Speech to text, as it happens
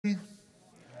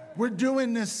We're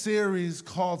doing this series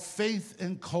called Faith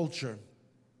and Culture.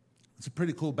 It's a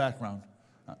pretty cool background,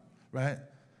 right?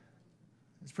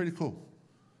 It's pretty cool.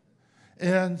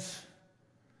 And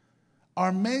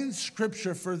our main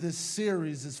scripture for this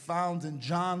series is found in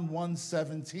John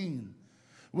 1:17,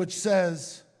 which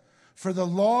says, "For the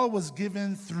law was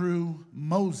given through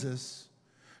Moses,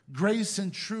 grace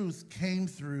and truth came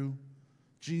through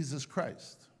Jesus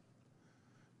Christ."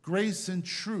 Grace and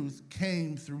truth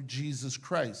came through Jesus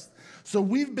Christ. So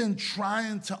we've been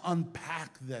trying to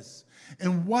unpack this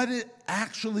and what it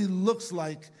actually looks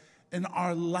like in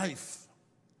our life,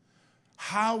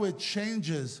 how it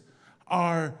changes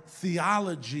our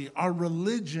theology, our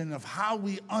religion, of how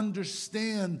we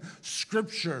understand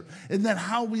Scripture, and then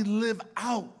how we live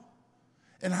out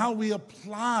and how we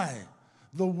apply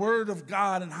the Word of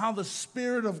God and how the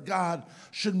Spirit of God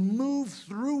should move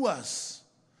through us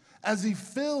as He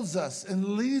fills us and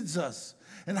leads us,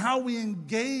 and how we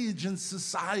engage in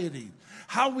society,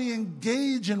 how we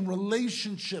engage in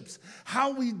relationships, how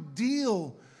we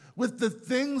deal with the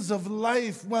things of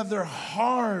life, whether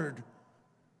hard,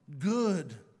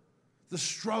 good, the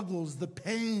struggles, the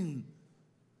pain,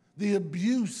 the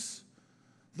abuse,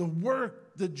 the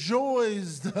work, the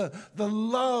joys, the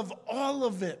love, all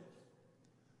of it.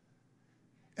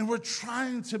 And we're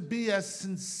trying to be as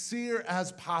sincere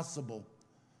as possible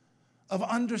of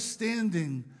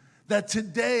understanding that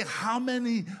today, how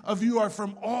many of you are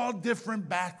from all different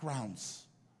backgrounds?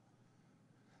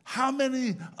 How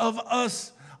many of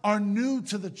us are new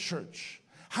to the church?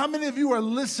 How many of you are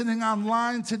listening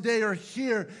online today or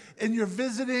here and you're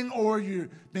visiting, or you've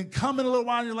been coming a little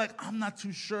while and you're like, I'm not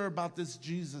too sure about this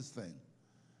Jesus thing?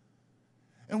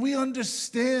 And we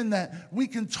understand that we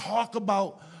can talk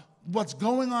about what's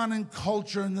going on in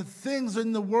culture and the things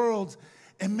in the world,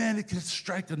 and man, it can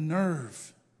strike a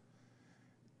nerve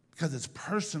because it's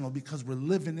personal, because we're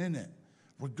living in it.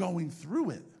 We're going through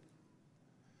it.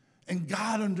 And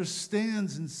God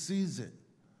understands and sees it.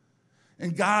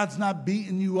 And God's not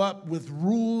beating you up with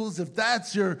rules. If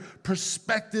that's your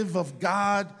perspective of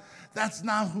God, that's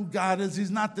not who God is. He's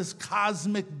not this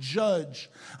cosmic judge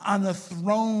on a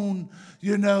throne,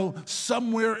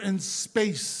 somewhere in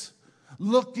space,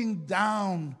 looking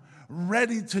down,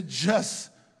 ready to just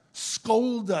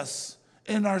scold us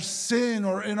in our sin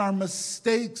or in our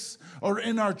mistakes or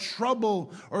in our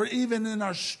trouble or even in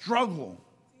our struggle.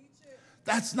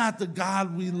 That's not the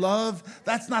God we love.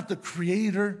 That's not the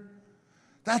Creator.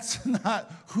 That's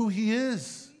not who He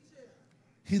is.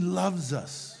 He loves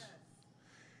us.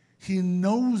 He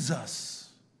knows us.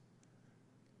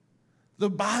 The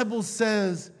Bible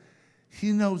says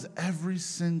He knows every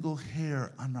single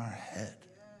hair on our head.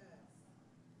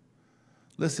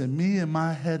 Listen, me and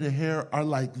my head of hair are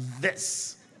like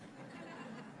this.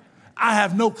 I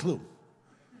have no clue,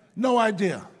 no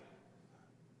idea.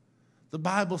 The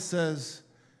Bible says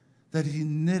that He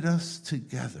knit us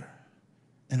together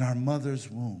in our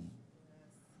mother's womb.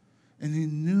 And He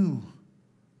knew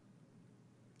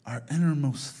our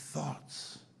innermost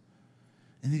thoughts.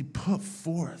 And He put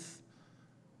forth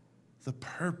the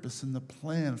purpose and the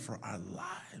plan for our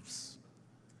lives.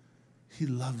 He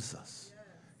loves us.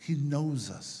 He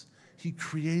knows us. He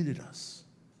created us.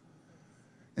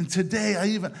 And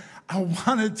today, I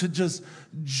wanted to just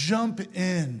jump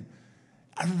in.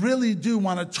 I really do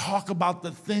want to talk about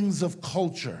the things of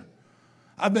culture.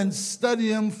 I've been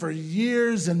studying for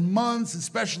years and months,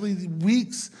 especially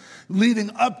weeks leading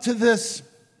up to this.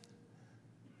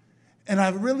 And I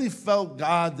really felt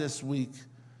God this week,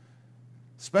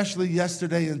 especially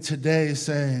yesterday and today,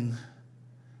 saying,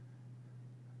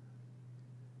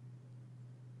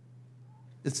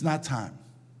 it's not time.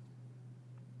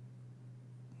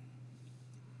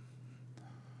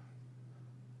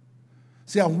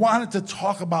 See, I wanted to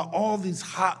talk about all these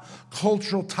hot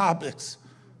cultural topics,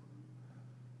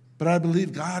 but I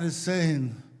believe God is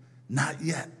saying, not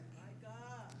yet.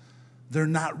 They're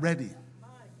not ready.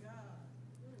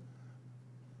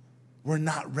 We're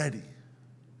not ready.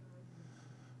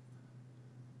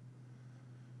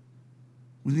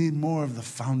 We need more of the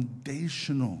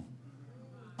foundational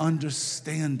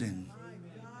understanding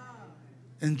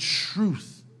and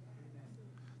truth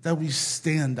that we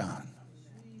stand on.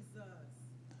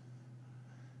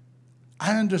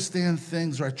 I understand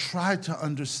things, or I try to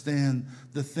understand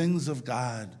the things of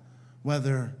God,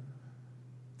 whether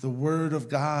the Word of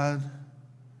God,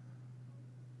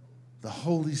 the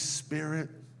Holy Spirit,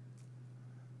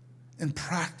 in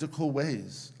practical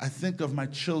ways. I think of my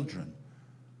children.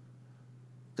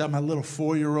 Got my little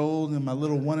 4-year-old and my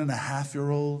little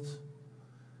 1.5-year-old.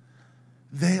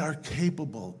 They are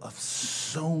capable of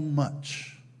so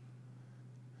much.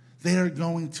 they're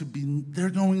going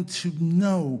to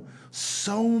know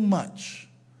so much.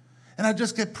 And I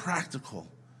just get practical.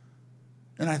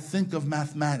 And I think of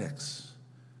mathematics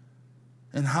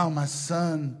and how my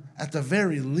son, at the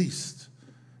very least,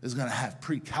 is going to have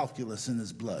pre-calculus in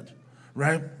his blood,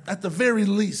 right? At the very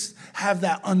least, have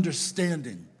that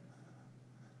understanding.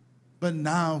 But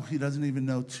now he doesn't even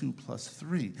know 2 plus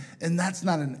 3. And that's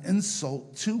not an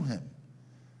insult to him.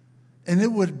 And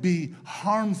it would be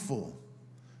harmful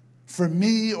for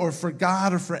me or for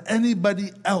God or for anybody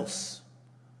else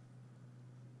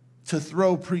to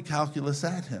throw pre-calculus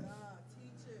at him.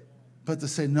 But to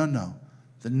say, no,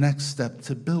 the next step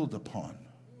to build upon.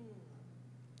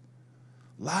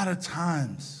 A lot of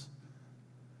times,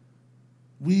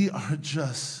 we are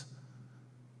just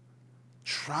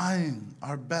trying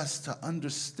our best to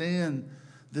understand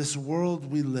this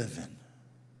world we live in.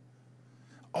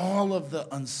 All of the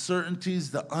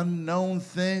uncertainties, the unknown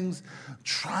things,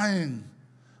 trying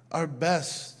our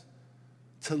best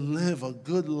to live a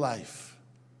good life.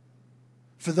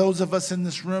 For those of us in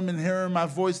this room and hearing my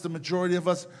voice, the majority of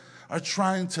us are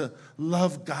trying to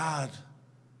love God,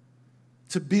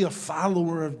 to be a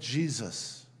follower of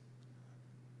Jesus,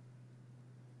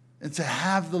 and to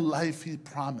have the life he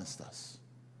promised us.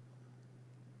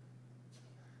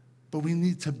 But we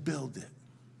need to build it.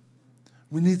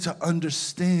 We need to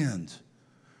understand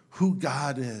who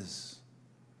God is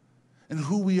and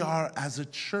who we are as a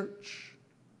church,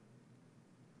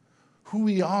 who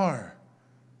we are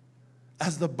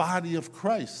as the body of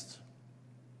Christ.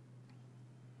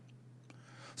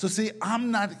 So see,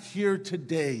 I'm not here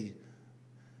today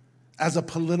as a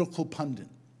political pundit.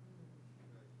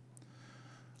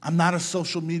 I'm not a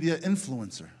social media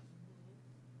influencer.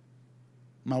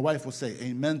 My wife will say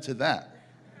amen to that.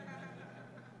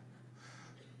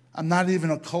 I'm not even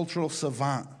a cultural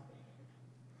savant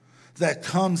that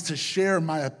comes to share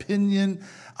my opinion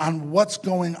on what's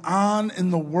going on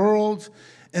in the world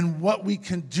and what we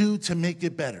can do to make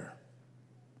it better.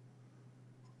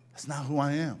 That's not who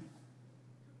I am.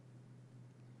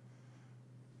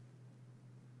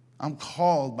 I'm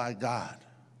called by God,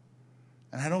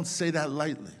 and I don't say that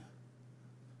lightly,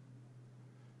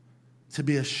 to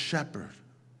be a shepherd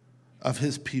of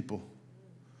his people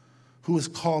who is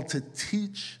called to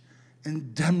teach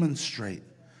and demonstrate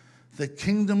the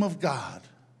kingdom of God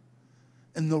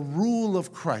and the rule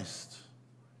of Christ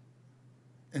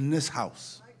in this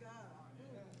house.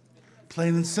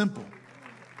 Plain and simple.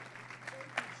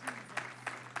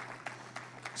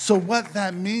 So what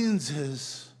that means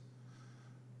is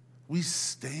we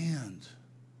stand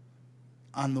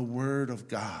on the word of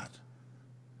God,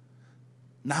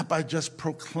 not by just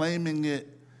proclaiming it,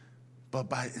 but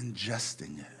by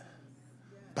ingesting it,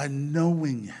 by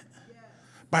knowing it,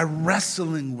 by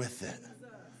wrestling with it.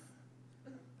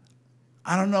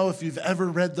 I don't know if you've ever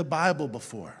read the Bible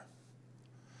before,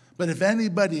 but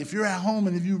if you're at home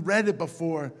and if you read it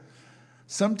before,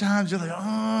 sometimes you're like,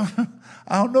 oh,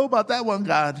 I don't know about that one,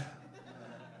 God.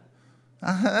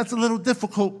 That's a little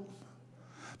difficult.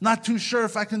 Not too sure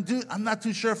if I can do it. I'm not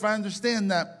too sure if I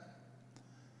understand that.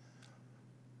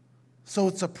 So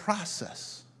it's a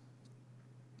process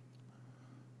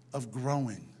of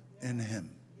growing in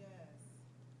him.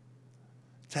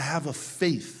 To have a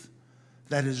faith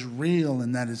that is real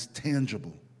and that is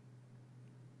tangible.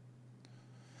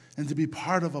 And to be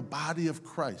part of a body of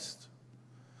Christ.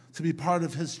 To be part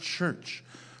of his church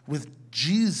with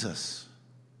Jesus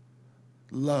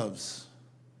loves.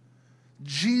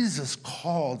 Jesus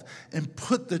called and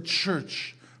put the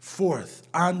church forth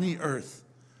on the earth.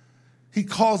 He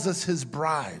calls us his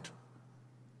bride.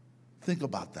 Think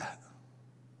about that.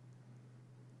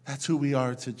 That's who we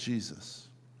are to Jesus.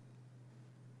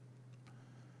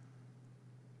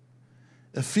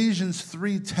 Ephesians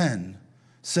 3:10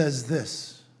 says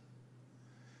this.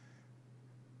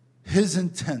 His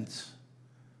intent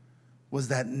was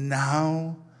that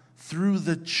now, through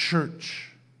the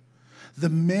church, the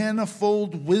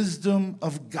manifold wisdom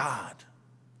of God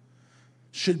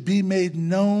should be made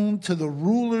known to the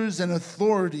rulers and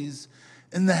authorities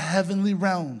in the heavenly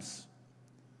realms.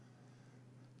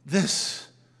 This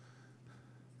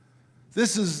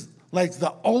is like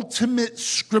the ultimate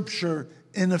scripture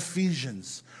in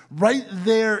Ephesians, right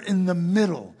there in the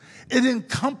middle. It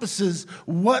encompasses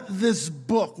what this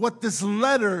book, what this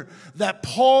letter that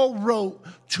Paul wrote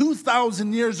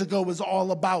 2,000 years ago is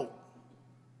all about.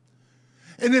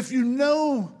 And if you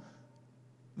know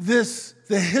the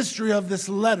history of this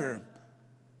letter,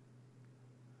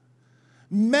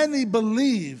 many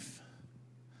believe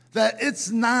that it's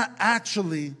not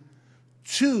actually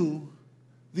to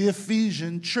the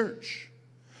Ephesian church,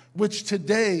 which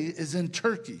today is in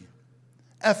Turkey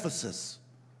Ephesus.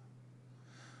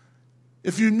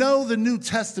 If you know the New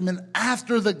Testament,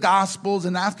 after the Gospels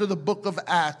and after the book of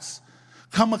Acts,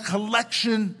 come a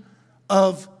collection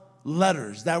of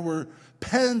letters that were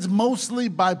penned mostly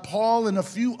by Paul and a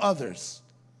few others.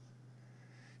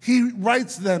 He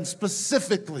writes them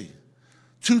specifically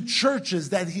to churches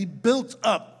that he built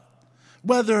up,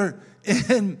 whether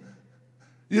in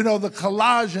the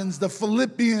Colossians, the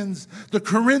Philippians, the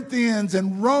Corinthians,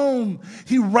 and Rome.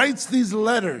 He writes these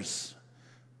letters.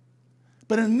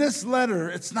 But in this letter,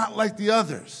 it's not like the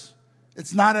others.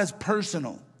 It's not as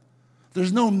personal.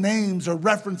 There's no names or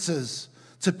references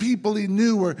to people he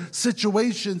knew or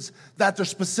situations that they're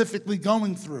specifically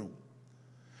going through.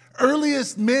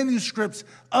 Earliest manuscripts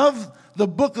of the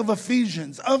book of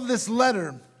Ephesians, of this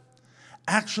letter,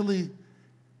 actually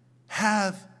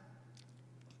have,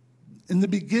 in the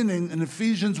beginning, in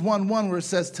Ephesians 1:1, where it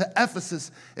says to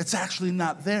Ephesus, it's actually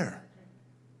not there.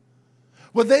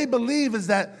 What they believe is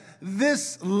that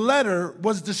this letter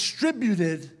was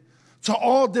distributed to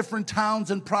all different towns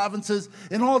and provinces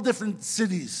in all different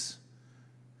cities.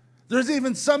 There's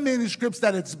even some manuscripts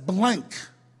that it's blank,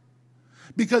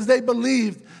 because they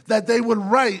believed that they would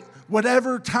write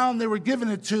whatever town they were giving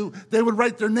it to, they would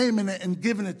write their name in it and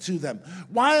giving it to them.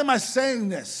 Why am I saying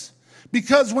this?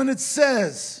 Because when it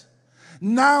says,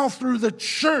 now through the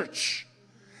church,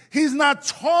 he's not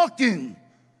talking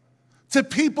to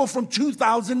people from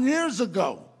 2,000 years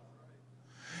ago.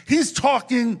 He's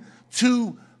talking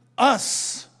to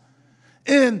us.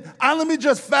 And let me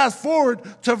just fast forward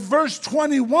to verse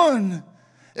 21.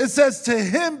 It says, to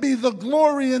him be the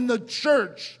glory in the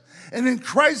church and in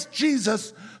Christ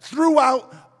Jesus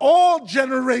throughout all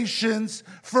generations,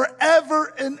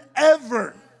 forever and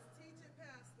ever.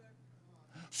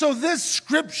 So this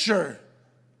scripture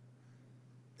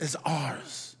is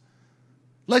ours,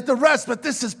 like the rest, but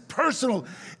this is personal.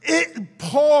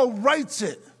 Paul writes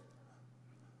it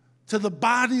to the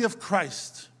body of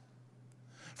Christ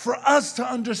for us to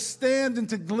understand and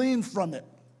to glean from it.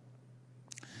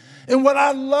 And what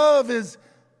I love is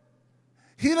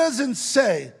he doesn't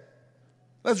say,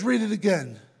 let's read it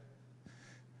again.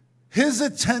 His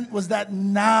intent was that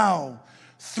now,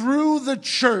 through the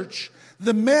church,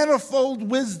 the manifold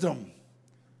wisdom,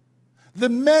 the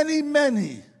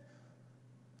many,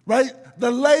 right?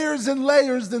 The layers and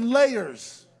layers and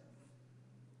layers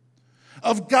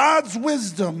of God's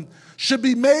wisdom should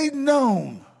be made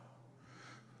known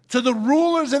to the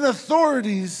rulers and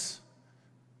authorities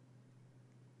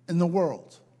in the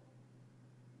world.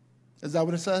 Is that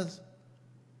what it says?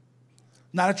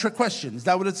 Not a trick question. Is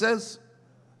that what it says?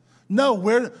 No,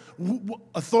 where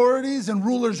authorities and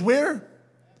rulers where?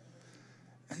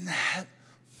 And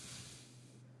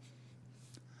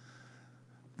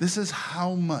this is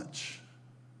how much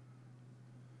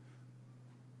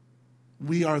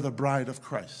we are the bride of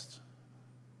Christ.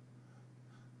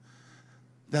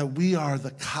 That we are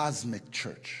the cosmic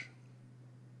church.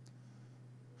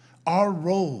 Our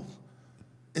role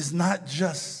is not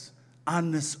just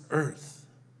on this earth,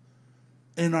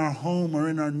 in our home or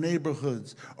in our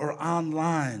neighborhoods or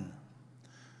online.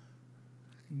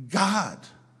 God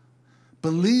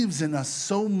believes in us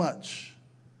so much,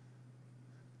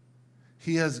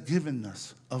 he has given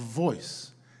us a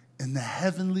voice in the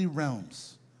heavenly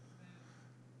realms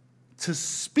to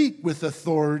speak with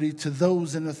authority to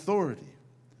those in authority.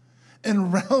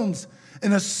 In realms,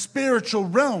 in a spiritual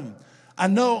realm. I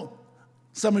know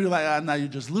some of you are like, now you're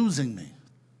just losing me.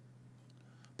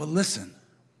 But listen,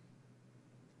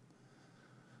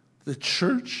 the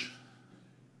church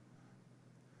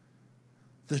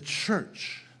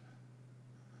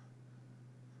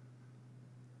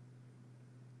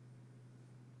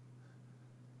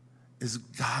is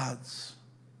God's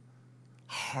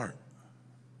heart.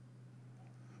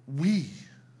 We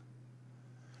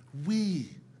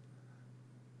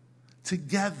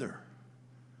together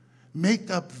make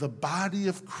up the body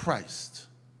of Christ,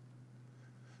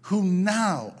 who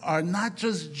now are not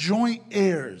just joint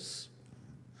heirs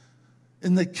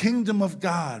in the kingdom of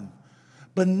God,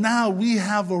 but now we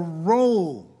have a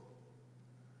role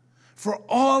for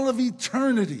all of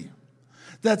eternity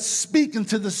that's speaking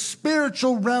to the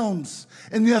spiritual realms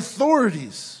and the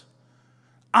authorities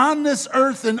on this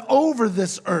earth and over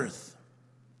this earth.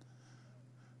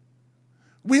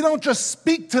 We don't just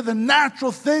speak to the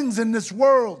natural things in this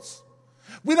world.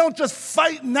 We don't just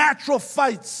fight natural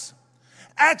fights.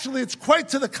 Actually, it's quite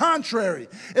to the contrary.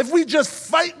 If we just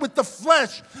fight with the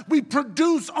flesh, we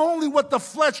produce only what the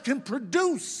flesh can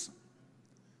produce.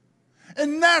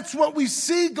 And that's what we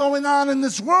see going on in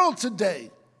this world today.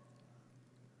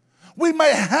 We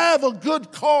might have a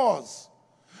good cause.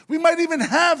 We might even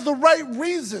have the right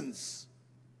reasons.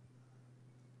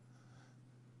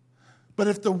 But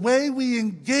if the way we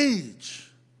engage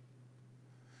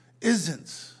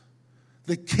isn't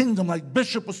the kingdom, like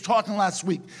Bishop was talking last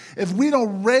week, if we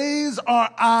don't raise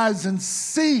our eyes and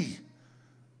see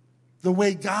the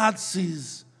way God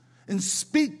sees and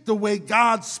speak the way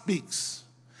God speaks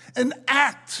and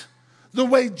act the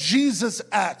way Jesus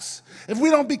acts, if we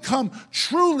don't become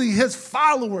truly his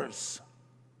followers,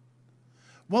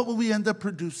 what will we end up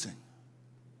producing?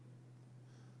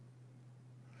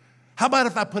 How about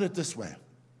if I put it this way?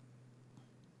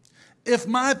 If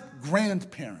my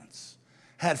grandparents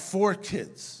had 4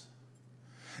 kids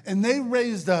and they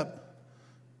raised up,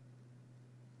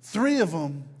 3 of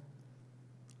them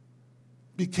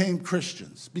became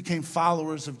Christians, became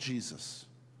followers of Jesus.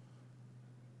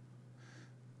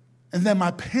 And then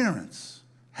my parents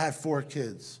had 4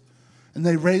 kids and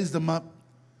they raised them up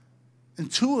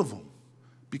and 2 of them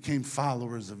became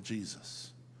followers of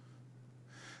Jesus.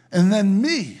 And then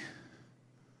me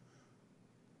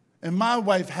and my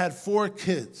wife had 4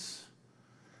 kids,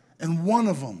 and 1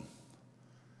 of them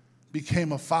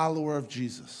became a follower of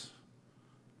Jesus.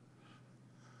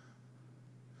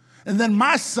 And then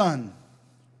my son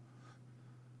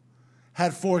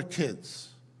had 4 kids.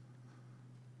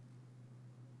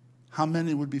 How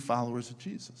many would be followers of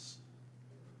Jesus?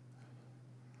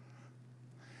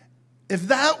 If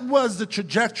that was the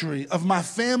trajectory of my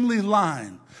family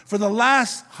line for the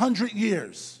last 100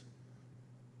 years,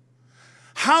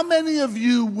 how many of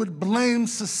you would blame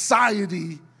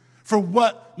society for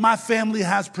what my family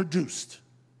has produced?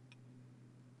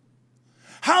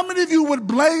 How many of you would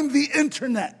blame the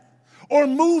internet or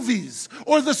movies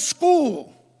or the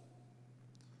school?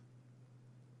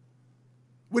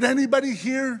 Would anybody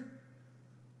here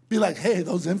be like, hey,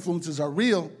 those influences are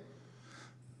real?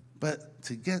 But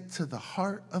to get to the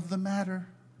heart of the matter,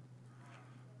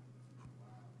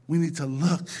 we need to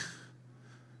look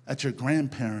at your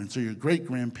grandparents or your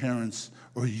great-grandparents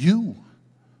or you.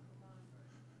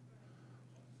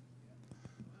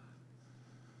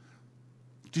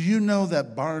 Do you know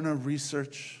that Barna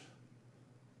Research,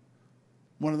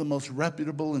 one of the most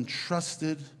reputable and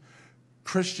trusted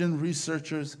Christian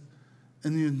researchers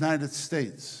in the United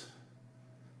States,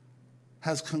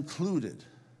 has concluded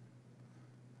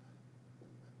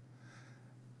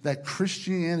that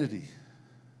Christianity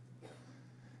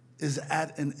is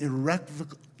at an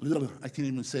irrevocable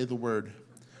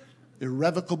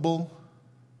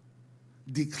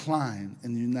decline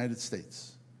in the United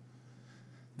States.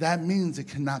 That means it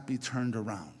cannot be turned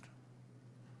around.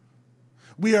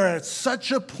 We are at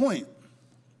such a point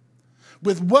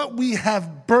with what we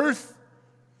have birthed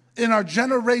in our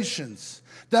generations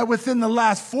that within the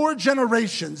last 4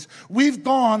 generations, we've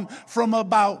gone from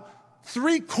about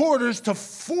 3/4 to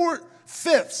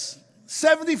 4/5,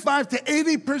 75 to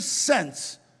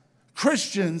 80%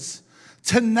 Christians,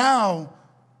 to now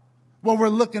what we're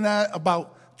looking at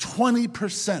about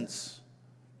 20%.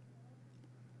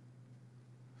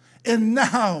 And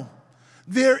now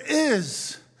there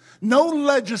is no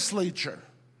legislature,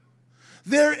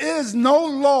 there is no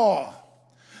law,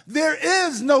 there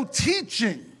is no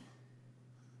teaching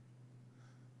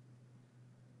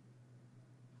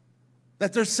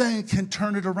that they're saying can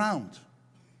turn it around.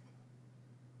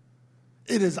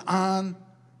 It is on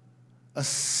a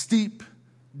steep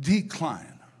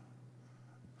decline.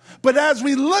 But as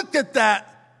we look at that,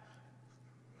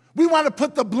 we want to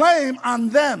put the blame on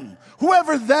them,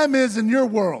 whoever them is in your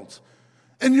world,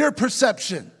 in your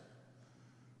perception.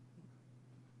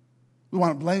 We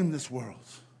want to blame this world.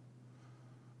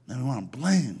 And we want to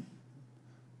blame.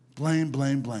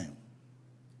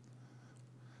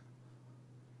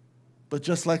 But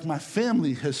just like my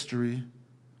family history,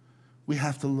 we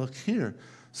have to look here.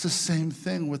 It's the same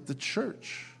thing with the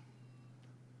church.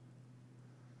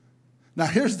 Now,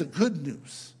 here's the good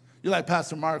news. You're like,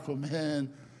 Pastor Marco,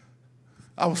 man,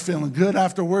 I was feeling good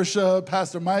after worship.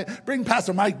 Pastor Mike, bring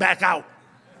Pastor Mike back out.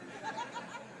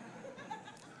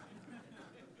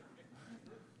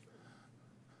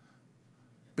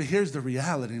 But here's the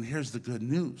reality, and here's the good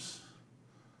news.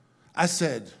 I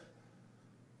said,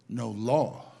 no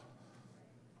law.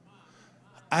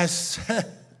 I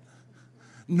said,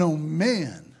 no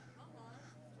man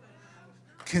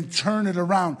can turn it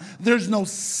around. There's no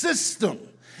system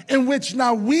in which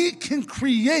now we can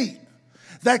create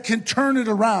that can turn it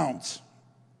around.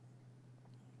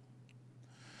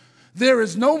 There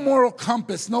is no moral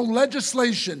compass, no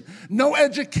legislation, no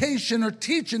education or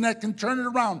teaching that can turn it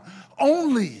around.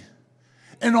 Only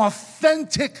an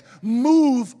authentic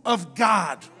move of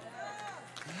God.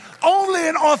 Only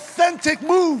an authentic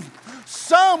move.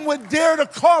 Some would dare to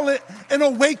call it an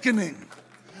awakening,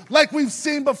 like we've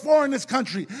seen before in this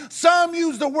country. Some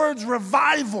use the words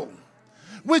revival.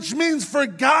 which means for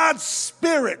God's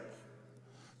Spirit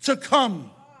to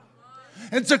come,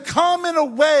 and to come in a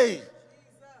way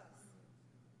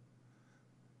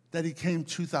that he came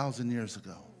 2,000 years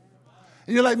ago.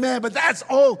 And you're like, man, but that's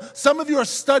old. Some of you are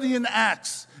studying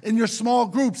Acts in your small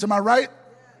groups, am I right?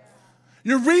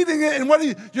 You're reading it,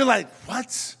 and you're like,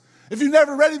 what? If you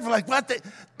never read it, you're like, what?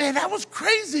 Man, that was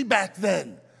crazy back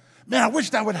then. Man, I wish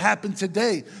that would happen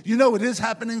today. You know it is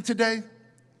happening today?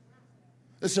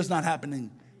 It's just not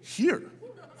happening here.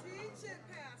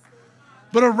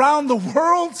 But around the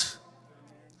world,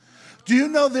 do you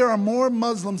know there are more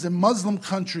Muslims in Muslim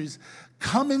countries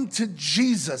coming to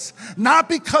Jesus, not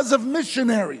because of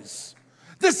missionaries?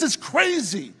 This is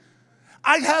crazy.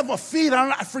 I have a feed,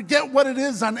 I forget what it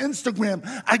is, on Instagram.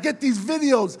 I get these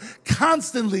videos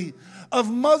constantly of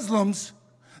Muslims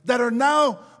that are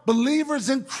now believers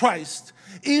in Christ,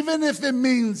 even if it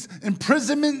means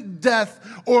imprisonment, death,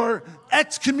 or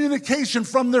excommunication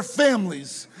from their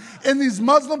families in these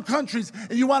Muslim countries.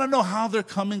 And you want to know how they're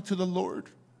coming to the Lord?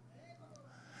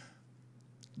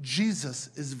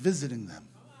 Jesus is visiting them.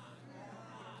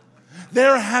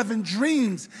 They're having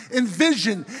dreams and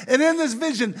vision. And in this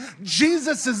vision,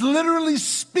 Jesus is literally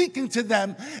speaking to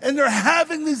them. And they're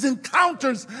having these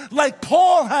encounters like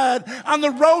Paul had on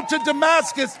the road to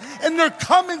Damascus. And they're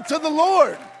coming to the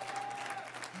Lord.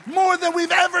 More than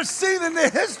we've ever seen in the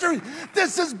history.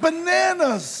 This is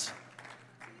bananas.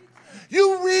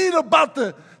 You read about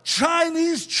the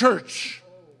Chinese church.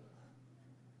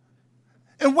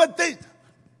 And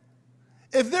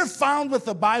if they're found with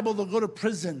the Bible, they'll go to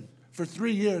prison for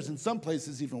 3 years, in some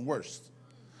places even worse.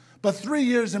 But 3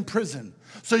 years in prison.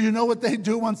 So you know what they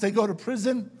do once they go to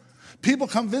prison? People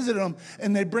come visit them,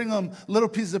 and they bring them little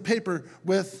pieces of paper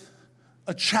with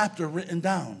a chapter written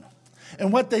down.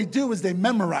 And what they do is they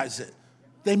memorize it.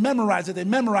 They memorize it, they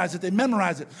memorize it, they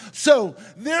memorize it. So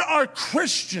there are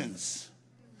Christians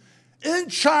in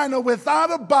China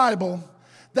without a Bible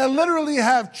that literally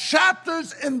have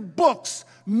chapters and books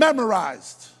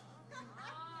memorized.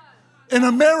 In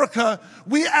America,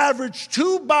 we average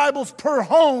 2 Bibles per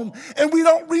home, and we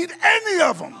don't read any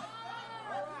of them.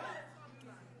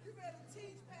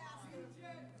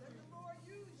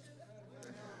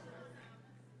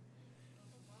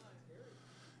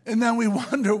 And then we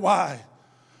wonder why.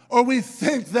 Or we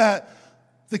think that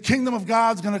the kingdom of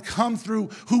God's going to come through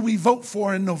who we vote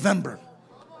for in November.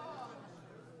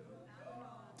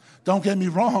 Don't get me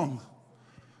wrong.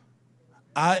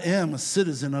 I am a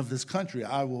citizen of this country.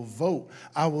 I will vote.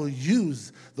 I will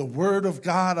use the word of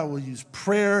God. I will use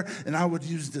prayer, and I would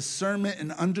use discernment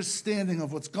and understanding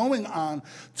of what's going on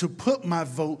to put my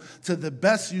vote to the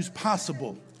best use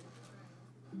possible.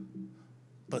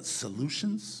 But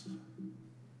solutions?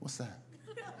 What's that?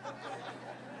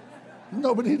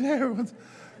 Nobody there.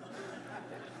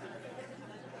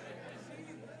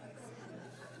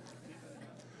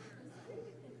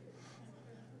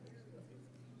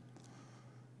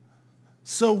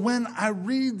 So when I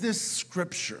read this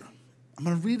scripture, I'm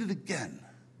going to read it again.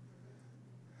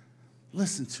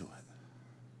 Listen to it.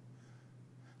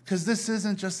 Because this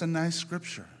isn't just a nice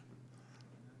scripture.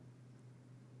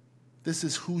 This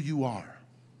is who you are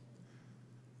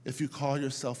if you call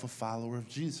yourself a follower of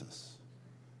Jesus.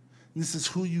 And this is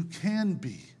who you can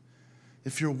be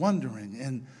if you're wondering.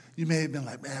 And you may have been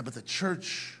like, man, but the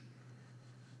church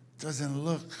doesn't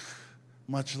look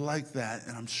much like that,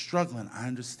 and I'm struggling. I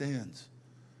understand.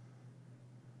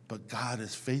 But God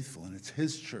is faithful, and it's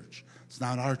his church. It's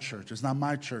not our church. It's not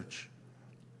my church.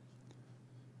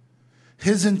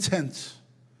 His intent,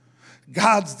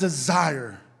 God's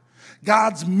desire,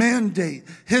 God's mandate,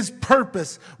 his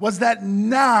purpose was that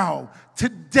now,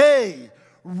 today,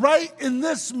 right in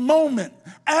this moment,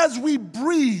 as we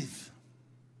breathe,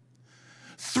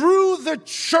 through the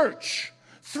church,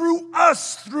 through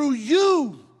us, through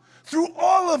you, through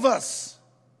all of us,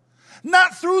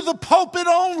 not through the pulpit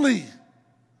only,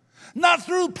 not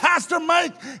through Pastor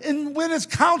Mike and with his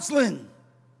counseling.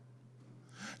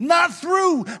 Not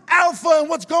through Alpha and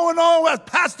what's going on with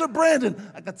Pastor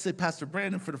Brandon. I got to say Pastor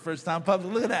Brandon for the first time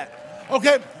publicly. Look at that.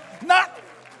 Okay,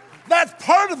 that's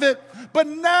part of it. But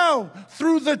now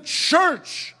through the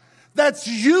church, that's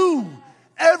you,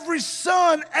 every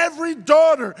son, every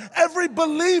daughter, every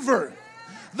believer.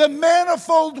 The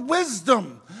manifold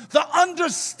wisdom, the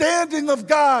understanding of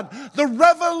God, the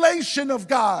revelation of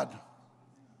God.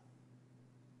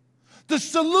 The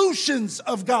solutions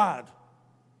of God.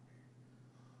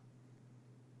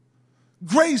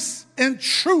 Grace and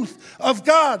truth of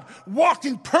God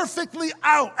walking perfectly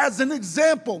out as an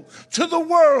example to the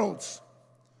world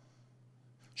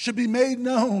should be made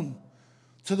known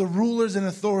to the rulers and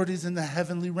authorities in the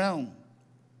heavenly realm.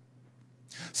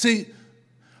 See,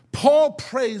 Paul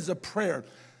prays a prayer.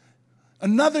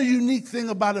 Another unique thing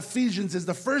about Ephesians is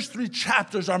the first 3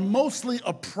 chapters are mostly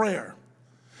a prayer.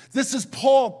 This is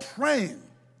Paul praying.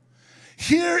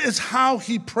 Here is how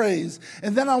he prays,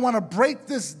 and then I want to break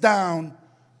this down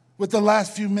with the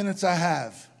last few minutes I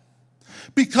have.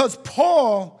 Because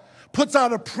Paul puts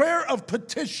out a prayer of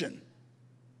petition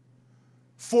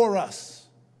for us,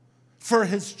 for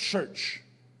his church.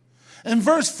 In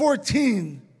verse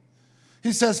 14,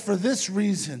 he says, "For this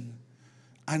reason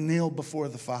I kneel before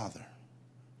the Father,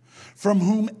 from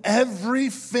whom every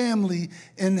family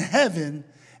in heaven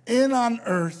and on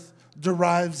earth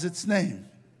derives its name."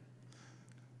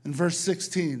 In verse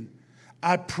 16,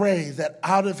 "I pray that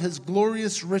out of his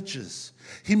glorious riches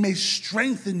he may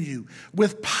strengthen you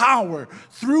with power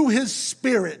through his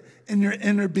Spirit in your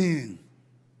inner being,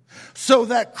 so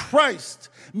that Christ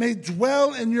may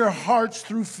dwell in your hearts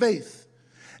through faith.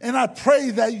 And I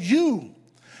pray that you,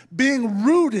 being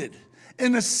rooted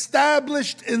and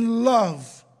established in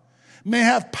love, may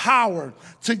have power,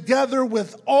 together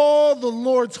with all the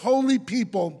Lord's holy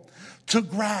people, to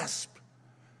grasp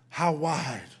how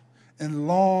wide and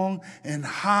long and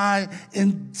high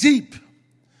and deep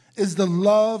is the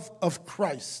love of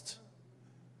Christ,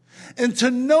 and to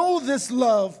know this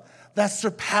love that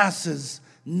surpasses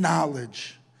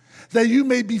knowledge, that you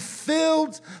may be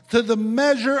filled to the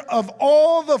measure of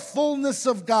all the fullness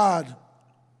of God.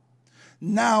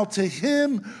 Now to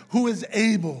him who is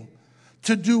able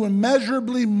to do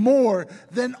immeasurably more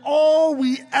than all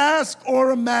we ask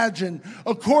or imagine,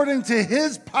 according to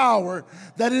his power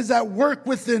that is at work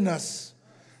within us.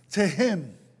 To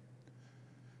him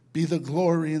be the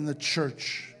glory in the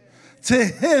church. To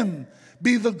him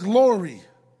be the glory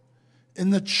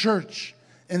in the church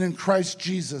and in Christ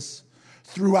Jesus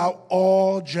throughout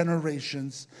all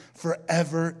generations,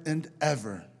 forever and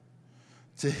ever.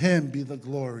 To him be the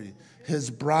glory,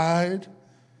 his bride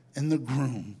and the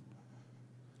groom,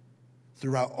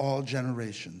 throughout all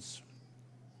generations.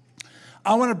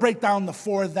 I want to break down the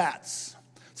 4 that's.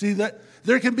 See, that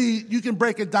there can be, you can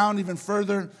break it down even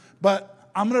further, but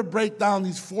I'm going to break down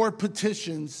these 4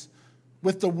 petitions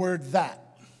with the word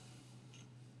that.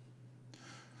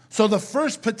 So the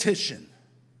first petition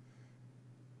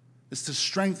is to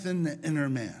strengthen the inner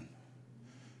man.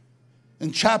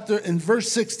 In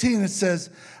verse 16, it says,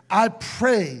 "I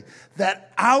pray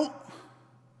that out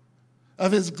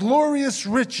of his glorious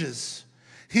riches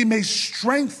he may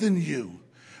strengthen you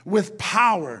with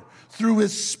power through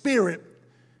his Spirit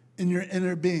in your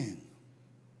inner being."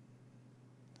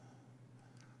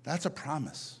 That's a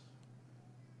promise.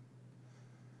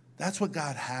 That's what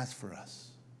God has for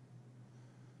us.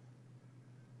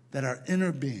 That our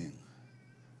inner being.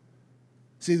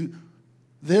 See,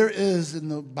 there is in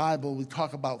the Bible, we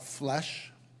talk about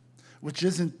flesh, which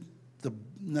isn't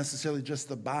necessarily just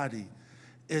the body.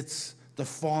 It's the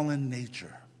fallen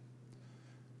nature.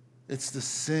 It's the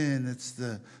sin. It's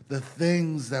the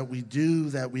things that we do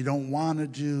that we don't want to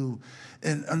do.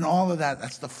 And all of that,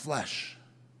 that's the flesh.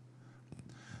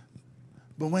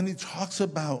 But when he talks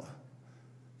about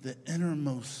the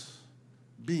innermost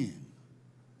being,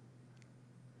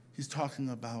 he's talking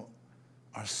about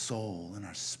our soul and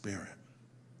our spirit.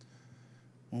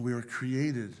 When we were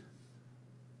created,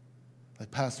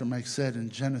 like Pastor Mike said in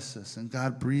Genesis, and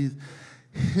God breathed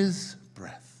his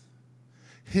breath,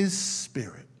 his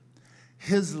spirit,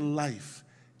 his life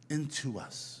into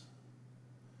us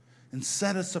and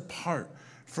set us apart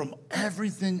from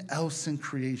everything else in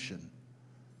creation.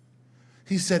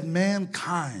 He said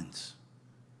mankind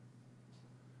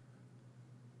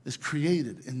is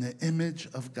created in the image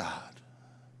of God.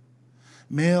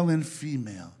 Male and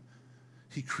female,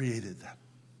 he created them.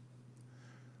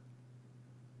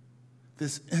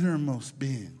 This innermost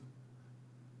being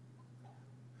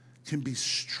can be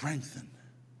strengthened,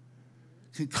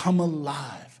 can come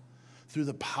alive through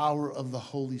the power of the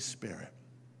Holy Spirit.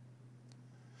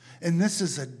 And this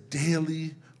is a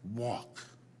daily walk.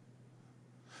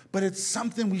 But it's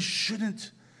something we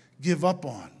shouldn't give up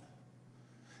on.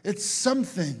 It's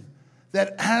something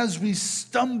that as we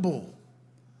stumble,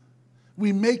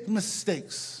 we make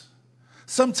mistakes.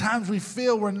 Sometimes we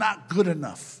feel we're not good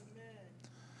enough.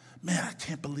 Man, I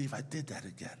can't believe I did that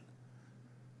again.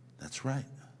 That's right.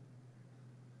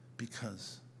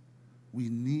 Because we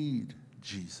need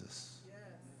Jesus.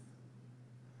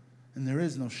 And there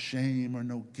is no shame or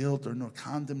no guilt or no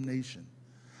condemnation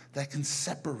that can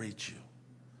separate you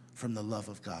from the love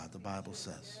of God, the Bible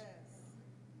says.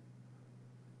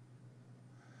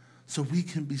 So we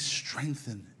can be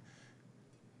strengthened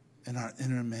in our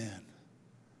inner man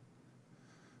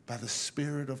by the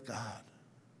Spirit of God.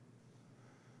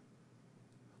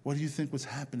 What do you think was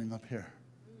happening up here?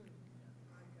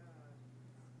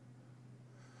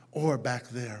 Or back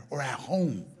there, or at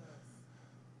home?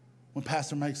 When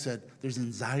Pastor Mike said, there's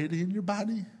anxiety in your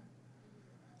body,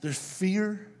 there's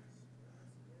fear,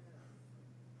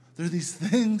 there are these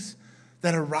things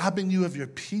that are robbing you of your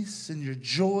peace and your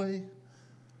joy.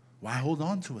 Why hold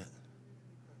on to it?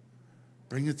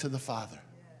 Bring it to the Father.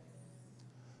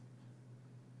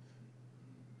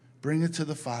 Bring it to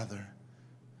the Father.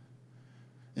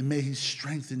 And may He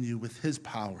strengthen you with His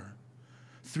power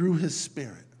through His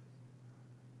Spirit.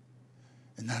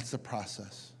 And that's the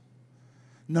process.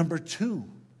 Number 2,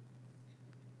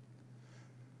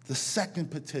 the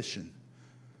second petition.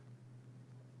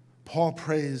 Paul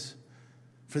prays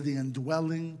for the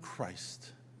indwelling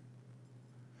Christ.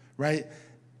 Right?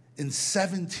 In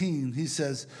 17, he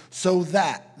says, so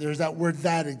that, there's that word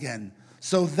that again,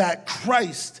 so that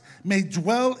Christ may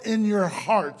dwell in your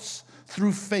hearts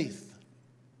through faith.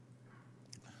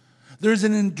 There's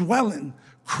an indwelling,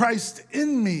 Christ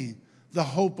in me, the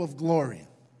hope of glory.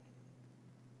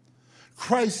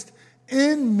 Christ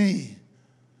in me,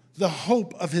 the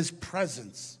hope of His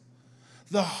presence.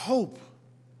 The hope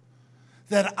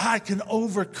that I can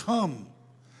overcome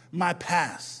my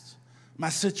past, my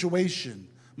situation,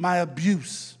 my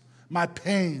abuse, my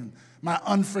pain, my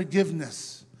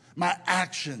unforgiveness, my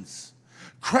actions.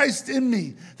 Christ in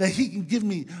me, that He can give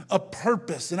me a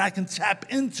purpose and I can tap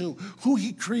into who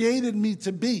He created me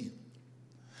to be.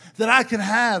 That I can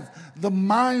have the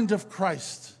mind of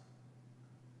Christ.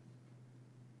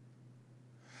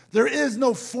 There is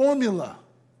no formula.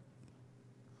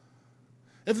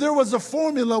 If there was a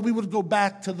formula, we would go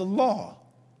back to the law.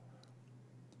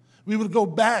 We would go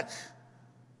back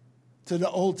to the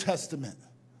Old Testament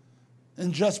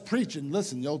and just preaching.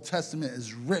 Listen, the Old Testament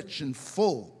is rich and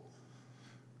full.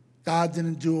 God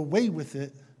didn't do away with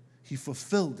it. He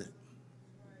fulfilled it.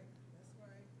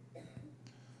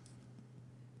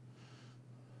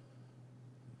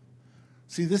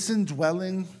 See, this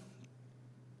indwelling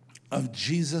of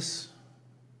Jesus,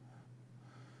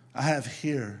 I have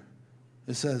here,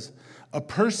 it says, a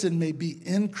person may be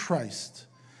in Christ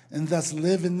and thus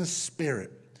live in the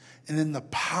Spirit and in the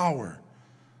power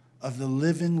of the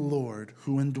living Lord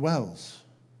who indwells.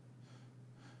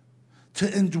 To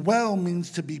indwell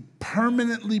means to be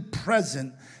permanently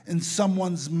present in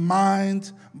someone's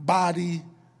mind, body,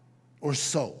 or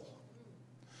soul.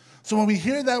 So when we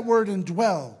hear that word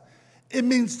indwell, it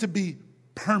means to be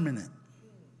permanent.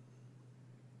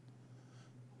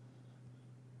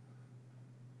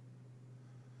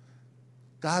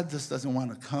 God just doesn't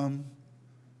want to come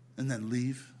and then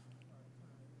leave.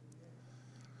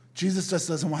 Jesus just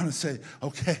doesn't want to say,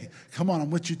 okay, come on,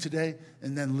 I'm with you today,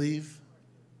 and then leave.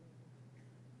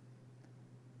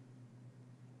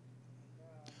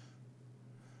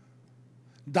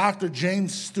 Dr.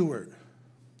 James Stewart,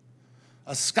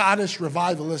 a Scottish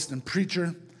revivalist and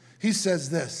preacher, he says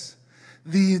this: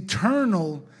 the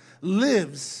eternal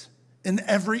lives in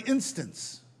every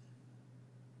instance.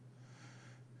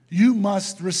 You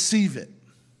must receive it.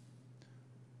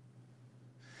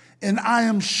 And I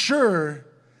am sure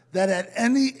that at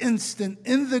any instant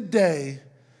in the day,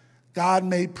 God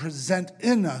may present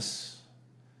in us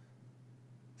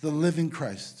the living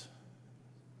Christ.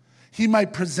 He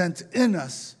might present in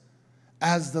us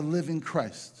as the living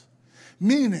Christ.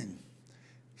 Meaning,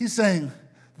 he's saying,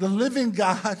 the living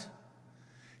God,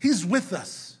 He's with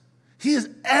us. He is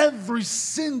every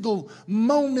single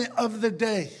moment of the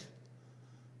day.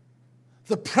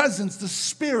 The presence, the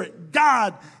Spirit,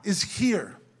 God is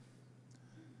here.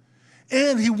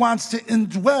 And He wants to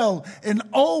indwell and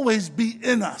always be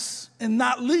in us and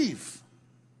not leave.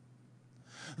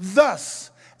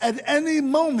 Thus, at any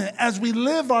moment as we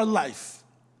live our life,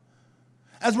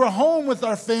 as we're home with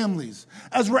our families,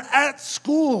 as we're at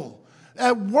school,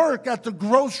 at work, at the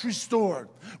grocery store,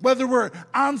 whether we're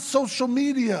on social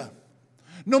media,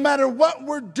 no matter what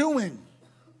we're doing,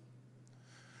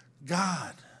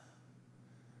 God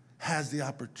has the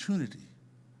opportunity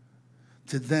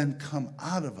to then come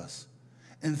out of us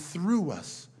and through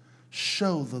us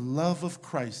show the love of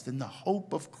Christ and the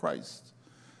hope of Christ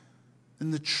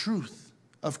and the truth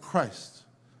of Christ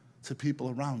to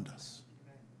people around us.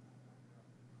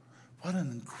 What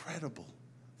an incredible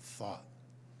thought.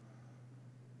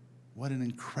 What an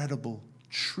incredible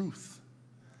truth.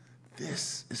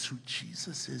 This is who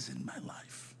Jesus is in my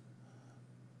life.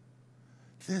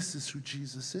 This is who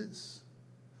Jesus is.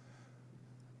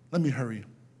 Let me hurry.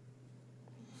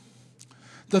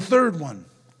 The third one,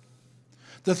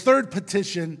 the third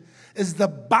petition is the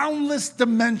boundless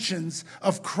dimensions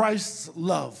of Christ's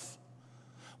love.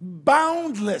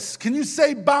 Boundless. Can you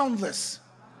say boundless?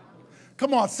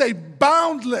 Come on, say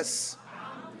boundless.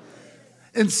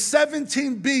 In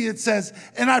 17b, it says,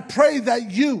 and I pray that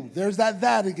you, there's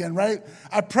that again, right?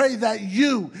 I pray that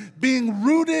you, being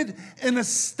rooted and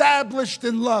established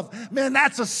in love. Man,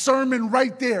 that's a sermon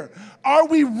right there. Are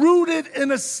we rooted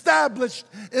and established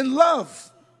in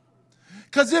love?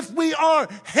 Because if we are,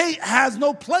 hate has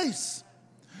no place.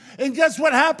 And guess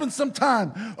what happens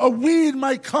sometime? A weed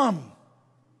might come.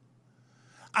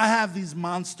 I have these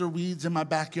monster weeds in my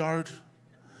backyard.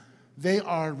 They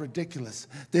are ridiculous.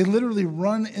 They literally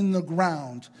run in the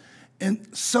ground, and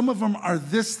some of them are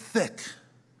this thick.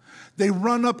 They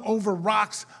run up over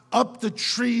rocks, up the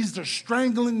trees. They're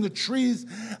strangling the trees.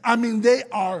 I mean, they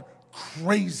are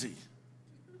crazy.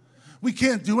 We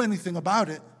can't do anything about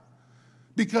it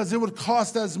because it would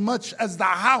cost as much as the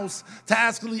house to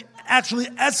actually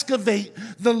excavate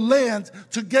the land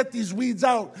to get these weeds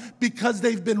out because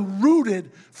they've been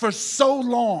rooted for so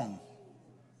long.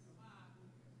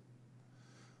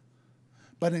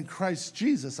 But in Christ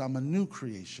Jesus, I'm a new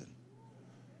creation.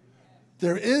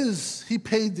 He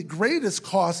paid the greatest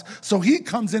cost. So he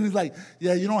comes in and he's like,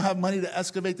 yeah, you don't have money to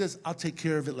excavate this? I'll take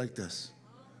care of it like this.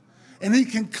 And he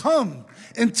can come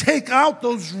and take out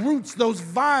those roots, those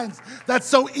vines that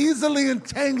so easily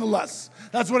entangle us.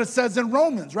 That's what it says in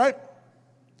Romans, right?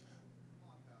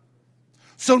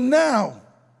 So now,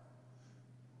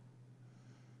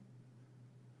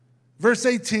 verse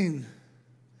 18,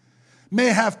 may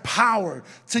have power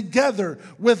together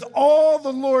with all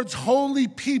the Lord's holy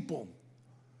people.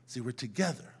 See, we're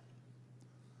together.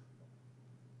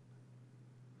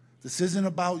 This isn't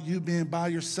about you being by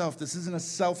yourself. This isn't a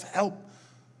self-help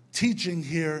teaching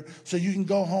here so you can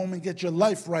go home and get your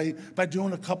life right by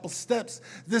doing a couple steps.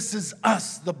 This is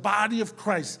us, the body of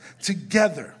Christ,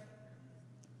 together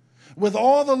with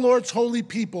all the Lord's holy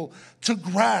people to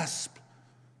grasp.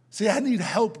 See, I need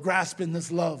help grasping this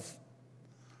love.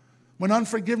 When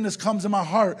unforgiveness comes in my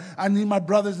heart, I need my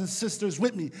brothers and sisters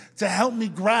with me to help me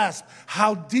grasp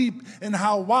how deep and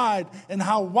how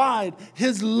wide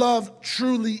his love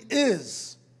truly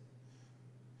is.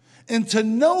 And to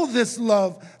know this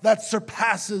love that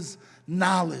surpasses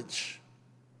knowledge.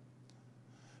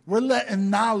 We're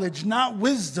letting knowledge, not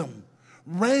wisdom,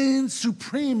 reign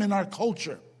supreme in our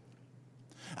culture.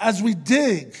 As we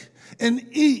dig and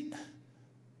eat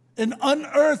and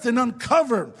unearth and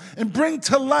uncover and bring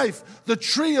to life the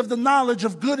tree of the knowledge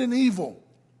of good and evil.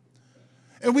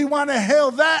 And we want to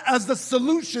hail that as the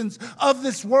solutions of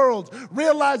this world,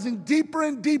 realizing deeper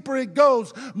and deeper it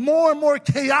goes, more and more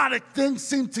chaotic things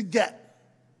seem to get.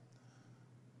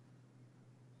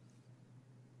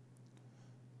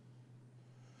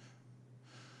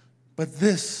 But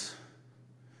this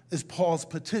is Paul's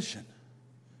petition,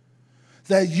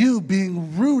 that you,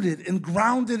 being rooted and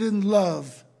grounded in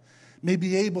love, may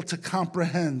be able to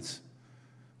comprehend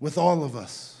with all of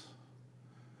us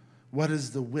what is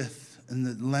the width and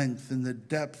the length and the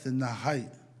depth and the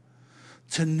height,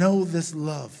 to know this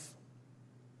love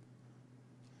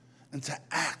and to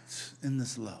act in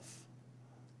this love,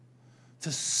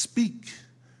 to speak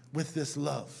with this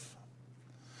love,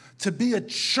 to be a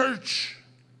church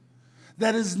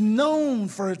that is known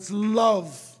for its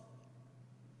love,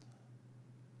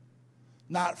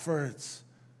 not for its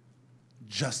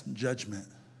just judgment.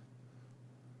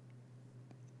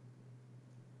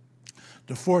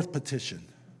 The fourth petition.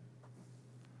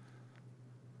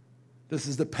 This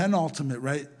is the penultimate,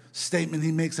 right, statement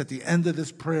he makes at the end of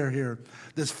this prayer here.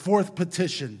 This fourth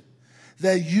petition,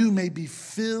 that you may be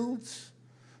filled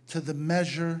to the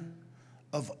measure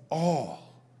of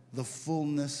all the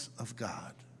fullness of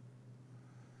God.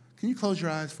 Can you close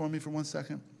your eyes for me for 1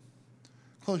 second?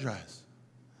 Close your eyes.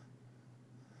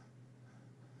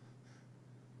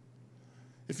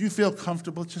 If you feel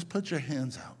comfortable, just put your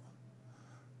hands out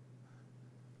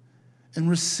and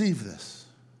receive this.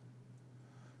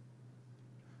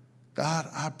 God,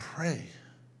 I pray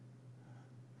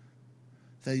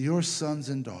that your sons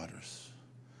and daughters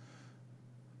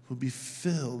will be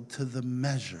filled to the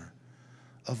measure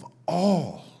of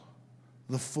all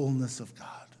the fullness of God.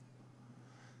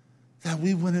 That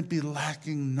we wouldn't be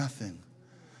lacking nothing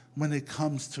when it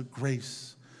comes to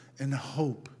grace and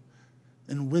hope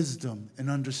and wisdom and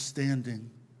understanding,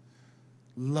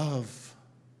 love.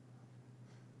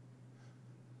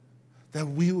 That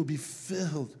we will be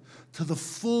filled to the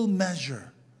full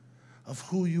measure of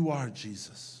who you are,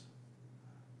 Jesus.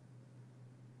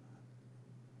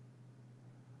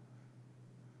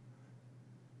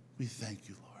 We thank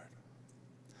you, Lord.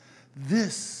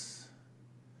 This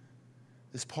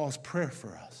is Paul's prayer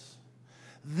for us.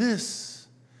 This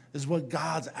is what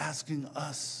God's asking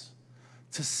us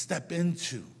to step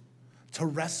into, to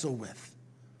wrestle with,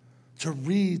 to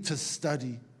read, to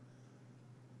study,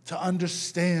 to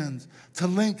understand, to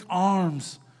link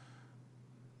arms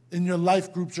in your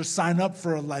life groups or sign up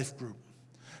for a life group,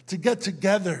 to get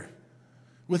together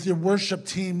with your worship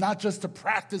team, not just to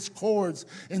practice chords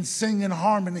and sing in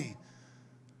harmony,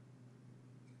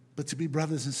 but to be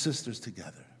brothers and sisters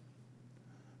together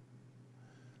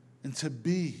and to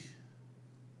be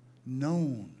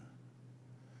known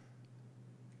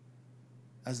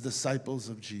as disciples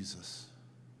of Jesus.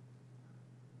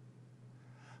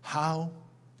 How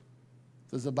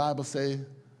does the Bible say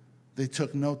they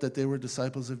took note that they were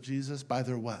disciples of Jesus? By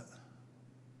their what?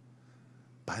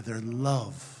 By their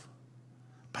love.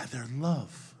 By their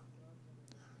love.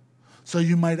 So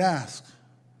you might ask,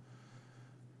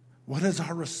 what is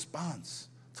our response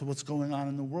to what's going on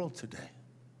in the world today?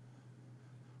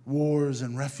 Wars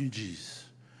and refugees,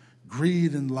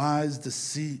 greed and lies,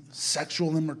 deceit,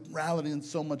 sexual immorality, and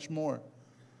so much more.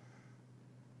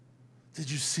 Did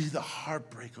you see the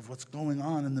heartbreak of what's going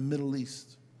on in the Middle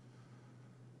East?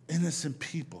 Innocent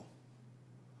people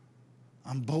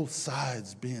on both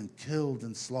sides being killed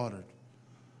and slaughtered.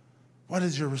 What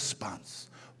is your response?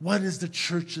 What is the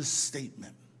church's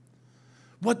statement?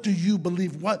 What do you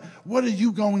believe? What are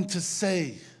you going to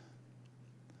say?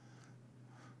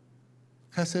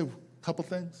 Can I say a couple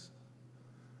things?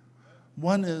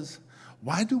 One is,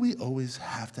 why do we always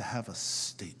have to have a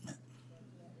statement?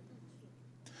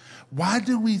 Why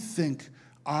do we think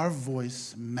our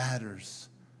voice matters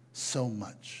so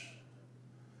much?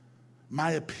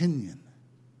 My opinion.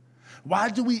 Why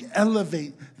do we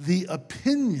elevate the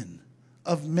opinion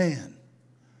of man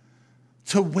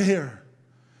to where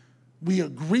we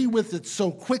agree with it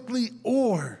so quickly,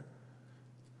 or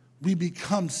we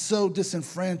become so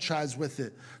disenfranchised with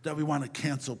it that we want to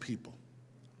cancel people?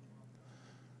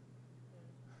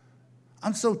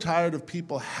 I'm so tired of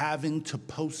people having to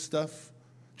post stuff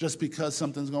just because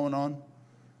something's going on,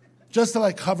 just to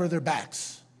like cover their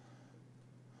backs.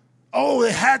 Oh,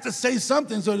 they had to say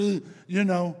something, so they,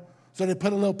 so they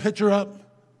put a little picture up.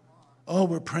 Oh,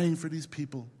 we're praying for these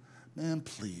people. Man,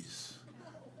 please.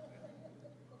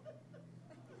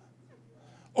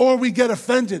 Or we get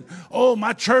offended. Oh,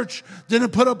 my church didn't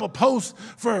put up a post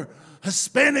for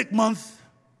Hispanic month.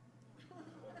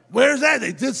 Where's that?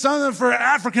 They did something for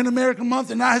African American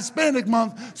month and not Hispanic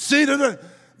month. See,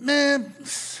 man.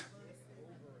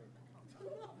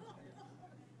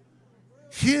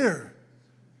 Here,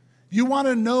 you want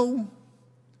to know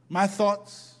my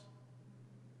thoughts?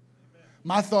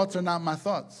 My thoughts are not my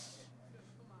thoughts.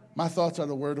 My thoughts are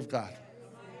the Word of God.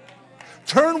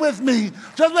 Turn with me.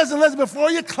 Just listen, before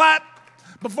you clap,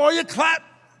 because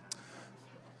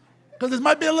this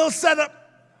might be a little setup.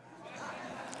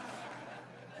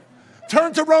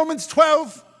 Turn to Romans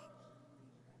 12,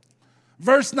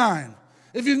 verse 9.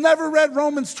 If you've never read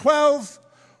Romans 12,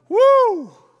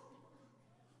 woo!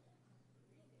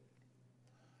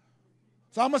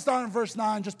 So I'm going to start in verse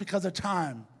 9 just because of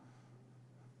time.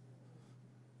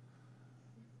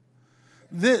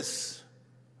 This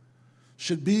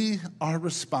should be our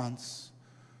response.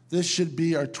 This should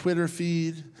be our Twitter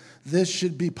feed. This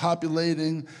should be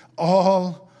populating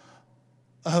all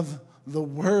of the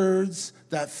words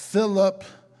that fill up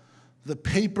the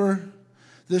paper.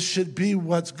 This should be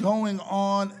what's going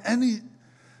on.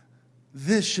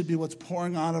 This should be what's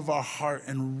pouring out of our heart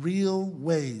in real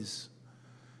ways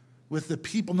with the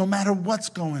people, no matter what's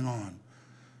going on.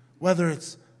 Whether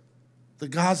it's the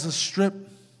Gaza Strip,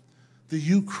 the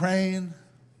Ukraine,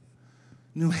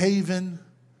 New Haven,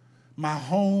 my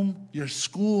home, your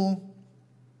school.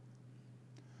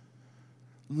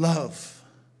 Love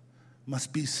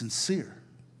must be sincere.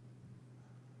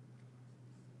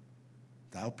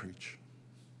 Thou preach.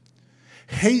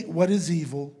 Hate what is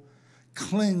evil,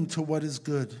 cling to what is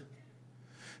good.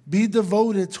 Be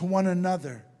devoted to one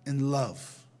another in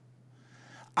love.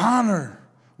 Honor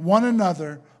one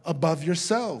another above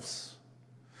yourselves.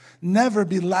 Never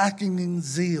be lacking in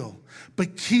zeal,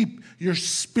 but keep your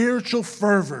spiritual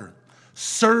fervor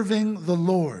serving the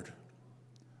Lord.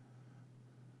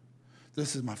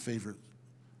 This is my favorite.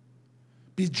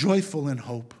 Be joyful in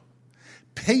hope,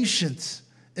 patient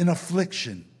in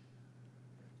affliction,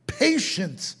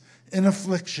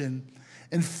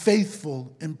 and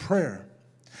faithful in prayer.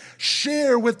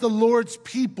 Share with the Lord's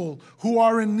people who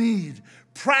are in need.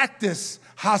 Practice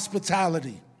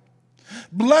hospitality.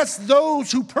 Bless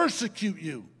those who persecute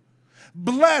you.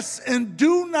 Bless and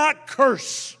do not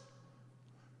curse.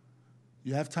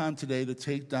 You have time today to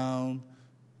take down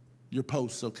your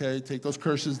posts, okay? Take those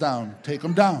curses down. Take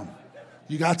them down.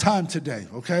 You got time today,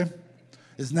 okay?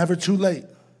 It's never too late.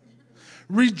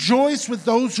 Rejoice with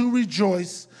those who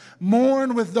rejoice.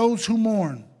 Mourn with those who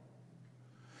mourn.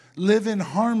 Live in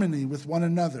harmony with one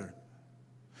another.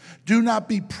 Do not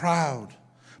be proud,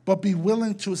 but be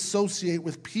willing to associate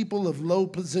with people of low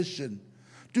position.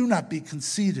 Do not be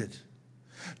conceited.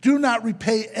 Do not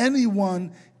repay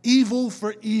anyone evil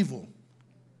for evil.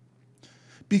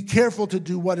 Be careful to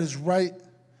do what is right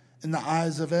in the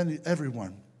eyes of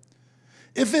everyone.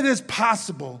 If it is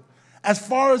possible, as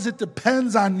far as it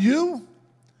depends on you,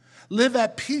 live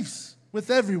at peace with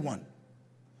everyone.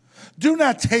 Do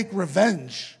not take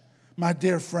revenge, my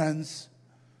dear friends.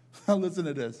 Listen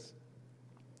to this.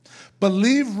 But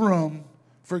leave room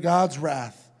for God's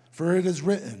wrath, for it is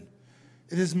written,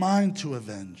 it is mine to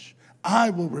avenge. I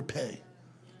will repay.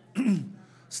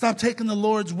 Stop taking the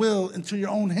Lord's will into your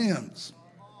own hands.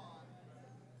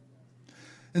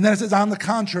 And then it says, on the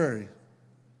contrary,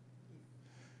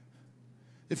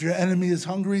 if your enemy is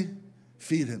hungry,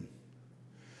 feed him.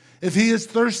 If he is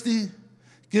thirsty,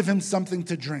 give him something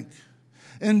to drink.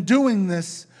 In doing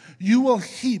this, you will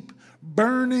heap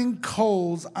burning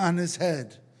coals on his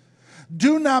head.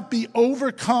 Do not be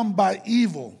overcome by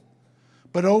evil,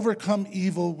 but overcome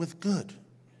evil with good.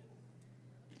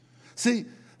 See,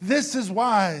 this is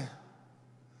why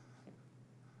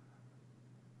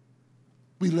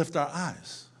we lift our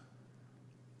eyes.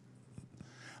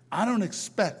 I don't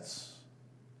expect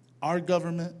our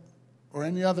government or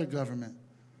any other government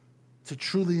to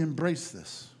truly embrace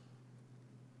this.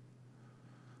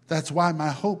 That's why my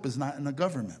hope is not in the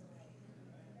government.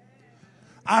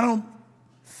 I don't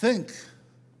think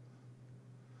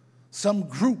some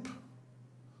group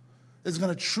is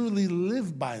going to truly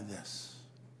live by this.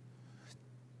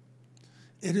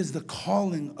 It is the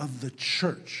calling of the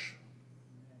church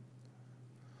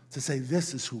to say,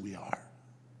 this is who we are.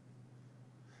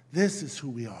 This is who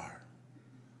we are.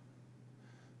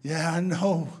 Yeah, I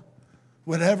know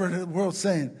whatever the world's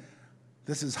saying,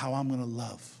 this is how I'm going to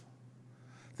love.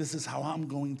 This is how I'm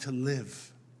going to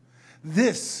live.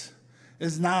 This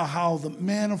is now how the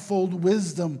manifold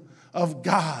wisdom of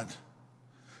God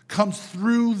comes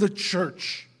through the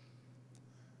church.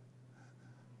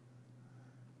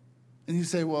 And you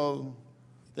say, well,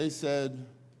 they said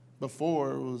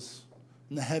before it was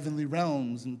in the heavenly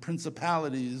realms and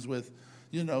principalities with,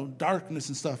 darkness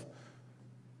and stuff.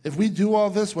 If we do all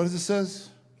this, what does it says?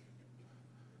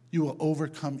 You will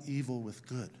overcome evil with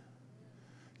good.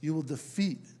 You will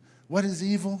defeat. What is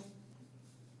evil?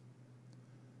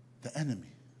 The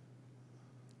enemy.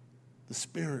 The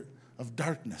spirit of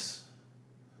darkness,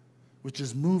 which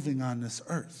is moving on this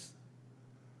earth.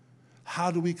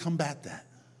 How do we combat that?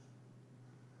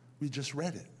 We just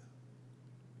read it.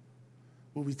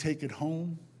 Will we take it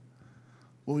home?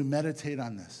 Will we meditate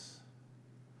on this?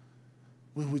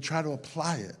 Will we try to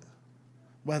apply it,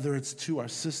 whether it's to our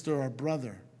sister or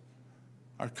brother,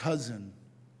 our cousin,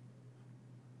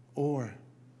 or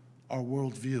our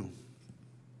worldview?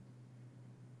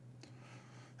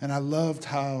 And I loved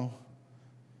how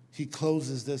he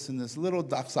closes this in this little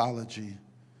doxology.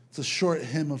 It's a short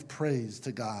hymn of praise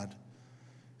to God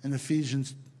in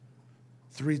Ephesians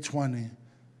 3:20.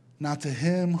 Now to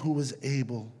him who is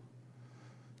able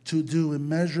to do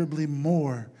immeasurably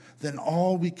more than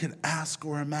all we can ask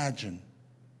or imagine,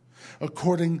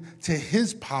 according to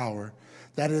his power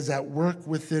that is at work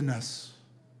within us.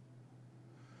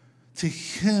 To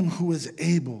him who is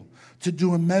able to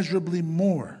do immeasurably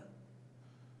more.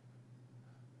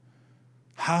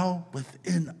 How?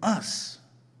 Within us.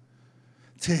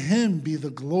 To him be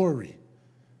the glory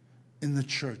in the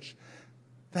church.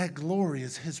 That glory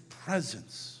is his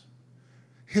presence,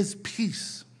 his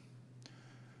peace.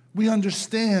 We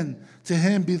understand to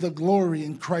him be the glory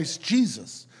in Christ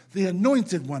Jesus, the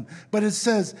anointed one. But it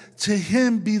says, to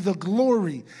him be the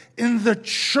glory in the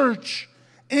church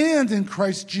and in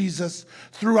Christ Jesus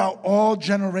throughout all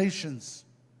generations.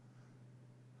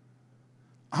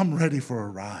 I'm ready for a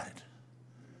ride.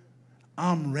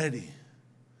 I'm ready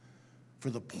for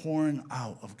the pouring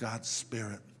out of God's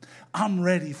Spirit. I'm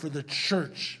ready for the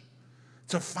church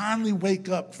to finally wake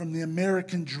up from the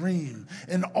American dream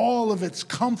and all of its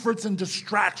comforts and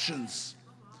distractions,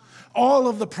 all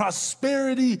of the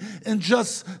prosperity and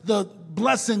just the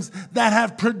blessings that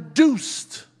have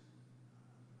produced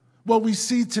what we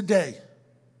see today.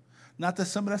 Not that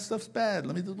some of that stuff's bad.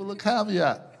 Let me do a little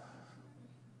caveat.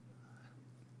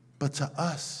 But to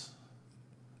us,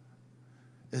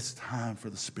 it's time for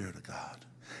the Spirit of God.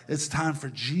 It's time for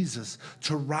Jesus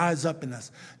to rise up in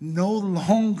us. No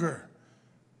longer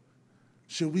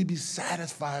should we be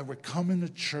satisfied with coming to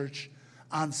church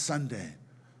on Sunday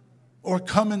or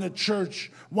coming to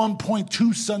church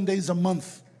 1.2 Sundays a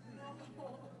month.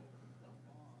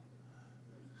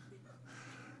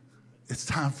 It's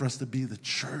time for us to be the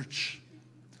church.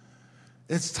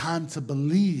 It's time to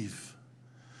believe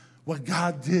what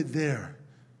God did there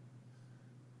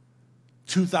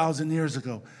 2,000 years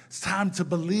ago. It's time to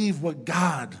believe what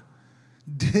God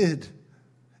did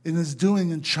and is doing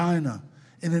in China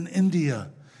and in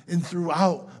India and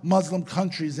throughout Muslim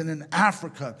countries and in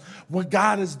Africa. What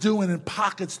God is doing in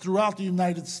pockets throughout the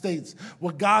United States.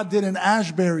 What God did in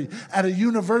Ashbury at a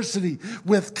university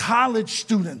with college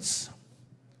students.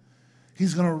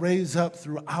 He's going to raise up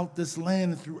throughout this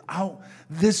land and throughout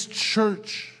this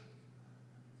church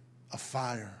a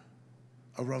fire,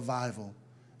 a revival,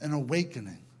 an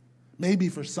awakening. Maybe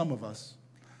for some of us,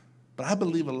 but I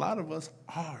believe a lot of us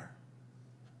are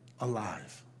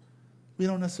alive. We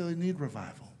don't necessarily need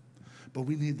revival, but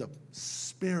we need the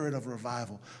spirit of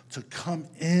revival to come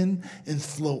in and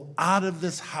flow out of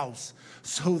this house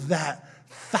so that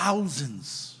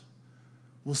thousands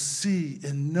will see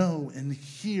and know and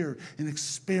hear and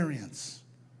experience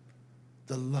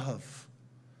the love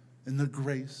and the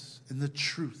grace and the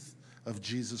truth of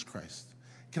Jesus Christ.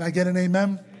 Can I get an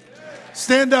amen?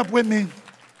 Stand up with me.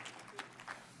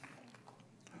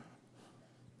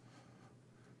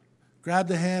 Grab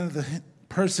the hand of the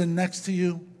person next to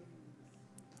you.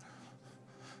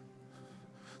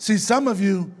 See, some of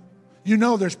you, you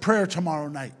know there's prayer tomorrow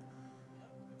night.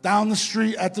 Down the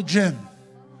street at the gym.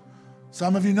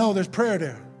 Some of you know there's prayer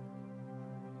there.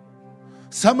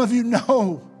 Some of you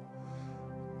know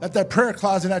that prayer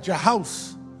closet at your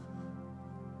house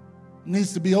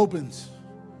needs to be opened.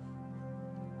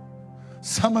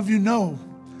 Some of you know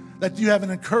that you have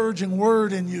an encouraging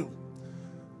word in you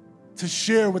to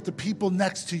share with the people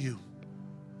next to you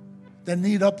that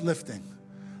need uplifting.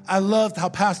 I loved how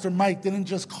Pastor Mike didn't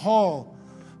just call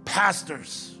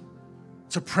pastors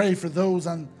to pray for those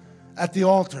at the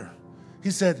altar.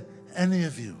 He said, any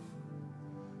of you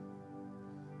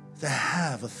that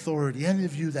have authority, any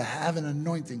of you that have an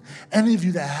anointing, any of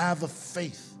you that have a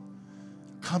faith,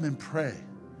 come and pray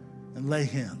and lay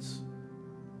hands.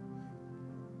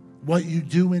 What you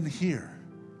do in here,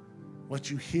 what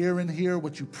you hear in here,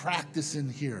 what you practice in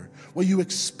here, what you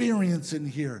experience in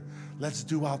here, let's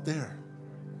do out there.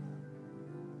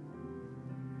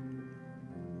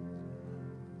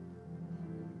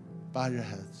 Bow your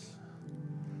heads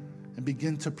and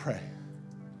begin to pray.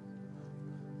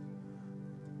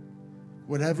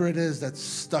 Whatever it is that's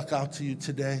stuck out to you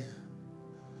today,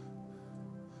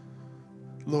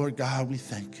 Lord God, we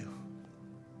thank you.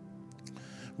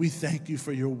 We thank you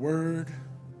for your word.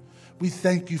 We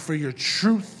thank you for your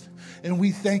truth. And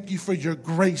we thank you for your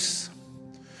grace.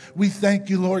 We thank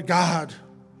you, Lord God,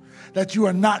 that you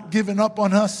are not giving up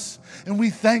on us. And we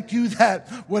thank you that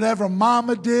whatever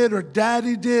mama did or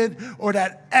daddy did or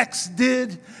that ex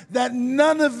did, that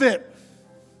none of it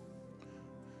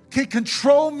can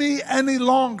control me any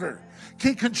longer,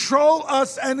 can control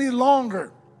us any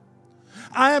longer.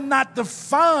 I am not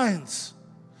defined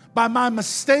by my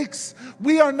mistakes.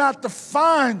 We are not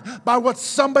defined by what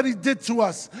somebody did to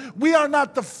us. We are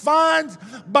not defined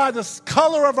by the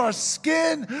color of our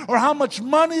skin or how much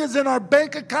money is in our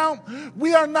bank account.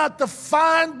 We are not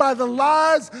defined by the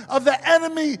lies of the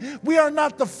enemy. We are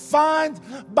not defined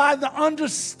by the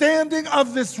understanding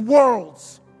of this world.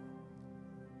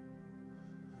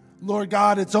 Lord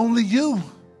God, it's only you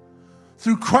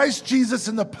through Christ Jesus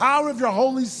and the power of your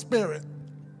Holy Spirit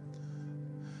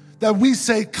that we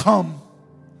say, come.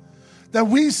 That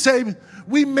we say,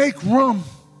 we make room.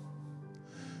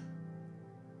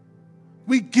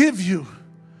 We give you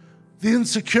the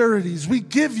insecurities. We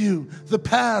give you the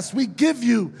past. We give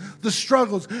you the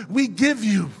struggles. We give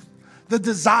you the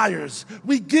desires.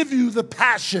 We give you the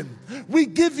passion. We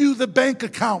give you the bank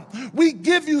account. We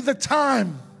give you the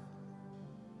time.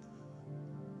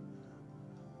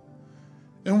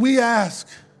 And we ask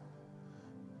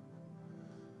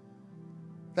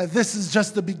that this is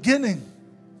just the beginning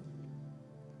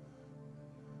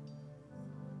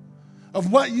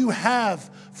of what you have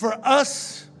for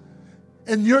us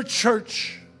in your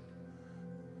church.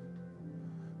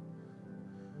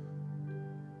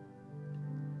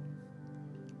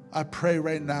 I pray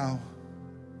right now,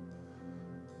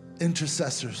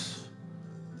 intercessors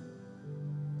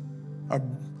are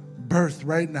birthed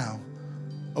right now,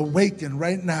 awaken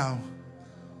right now.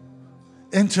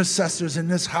 Intercessors in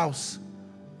this house,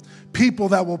 people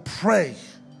that will pray,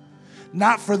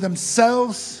 not for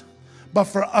themselves, but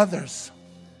for others.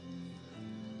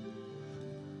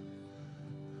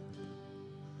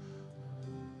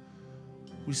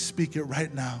 We speak it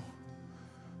right now.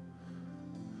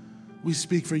 We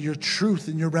speak for your truth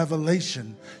and your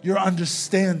revelation, your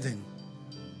understanding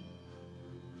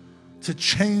to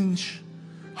change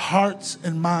hearts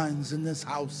and minds in this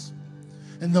house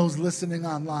and those listening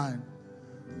online.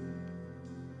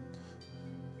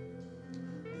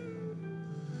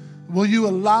 Will you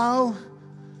allow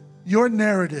your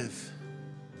narrative,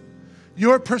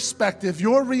 your perspective,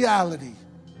 your reality,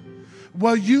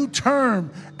 will you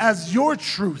term as your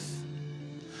truth?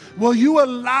 Will you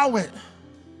allow it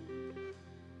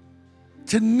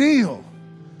to kneel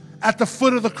at the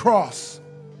foot of the cross?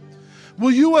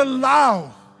 Will you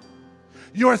allow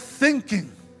your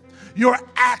thinking, your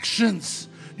actions,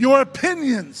 your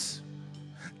opinions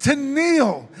to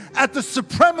kneel at the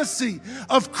supremacy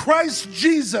of Christ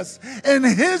Jesus and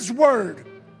His word?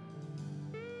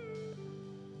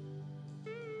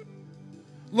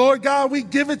 Lord God, we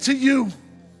give it to you.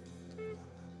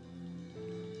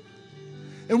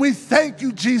 And we thank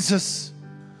you, Jesus.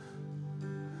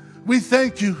 We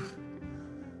thank you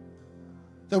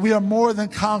that we are more than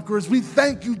conquerors. We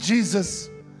thank you, Jesus,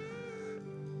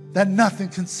 that nothing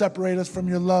can separate us from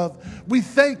your love. We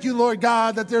thank you, Lord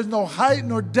God, that there's no height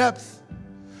nor depth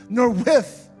nor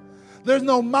width. There's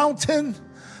no mountain.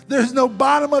 There's no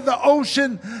bottom of the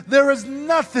ocean. There is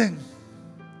nothing.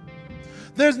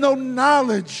 There's no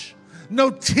knowledge,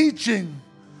 no teaching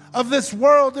of this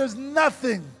world. There's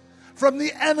nothing from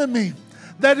the enemy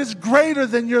that is greater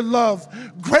than your love,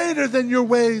 greater than your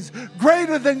ways,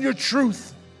 greater than your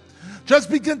truth. Just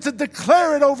begin to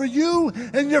declare it over you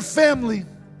and your family.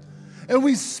 And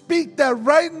we speak that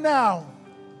right now.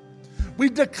 We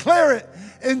declare it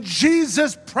in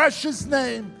Jesus' precious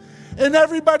name. And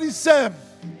everybody said,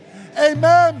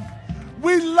 amen.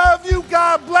 We love you.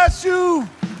 God bless you.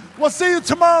 We'll see you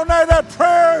tomorrow night at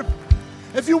prayer.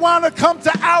 If you want to come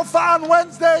to Alpha on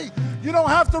Wednesday, you don't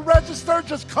have to register.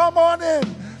 Just come on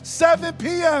in. 7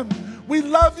 p.m. We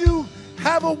love you.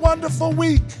 Have a wonderful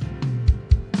week.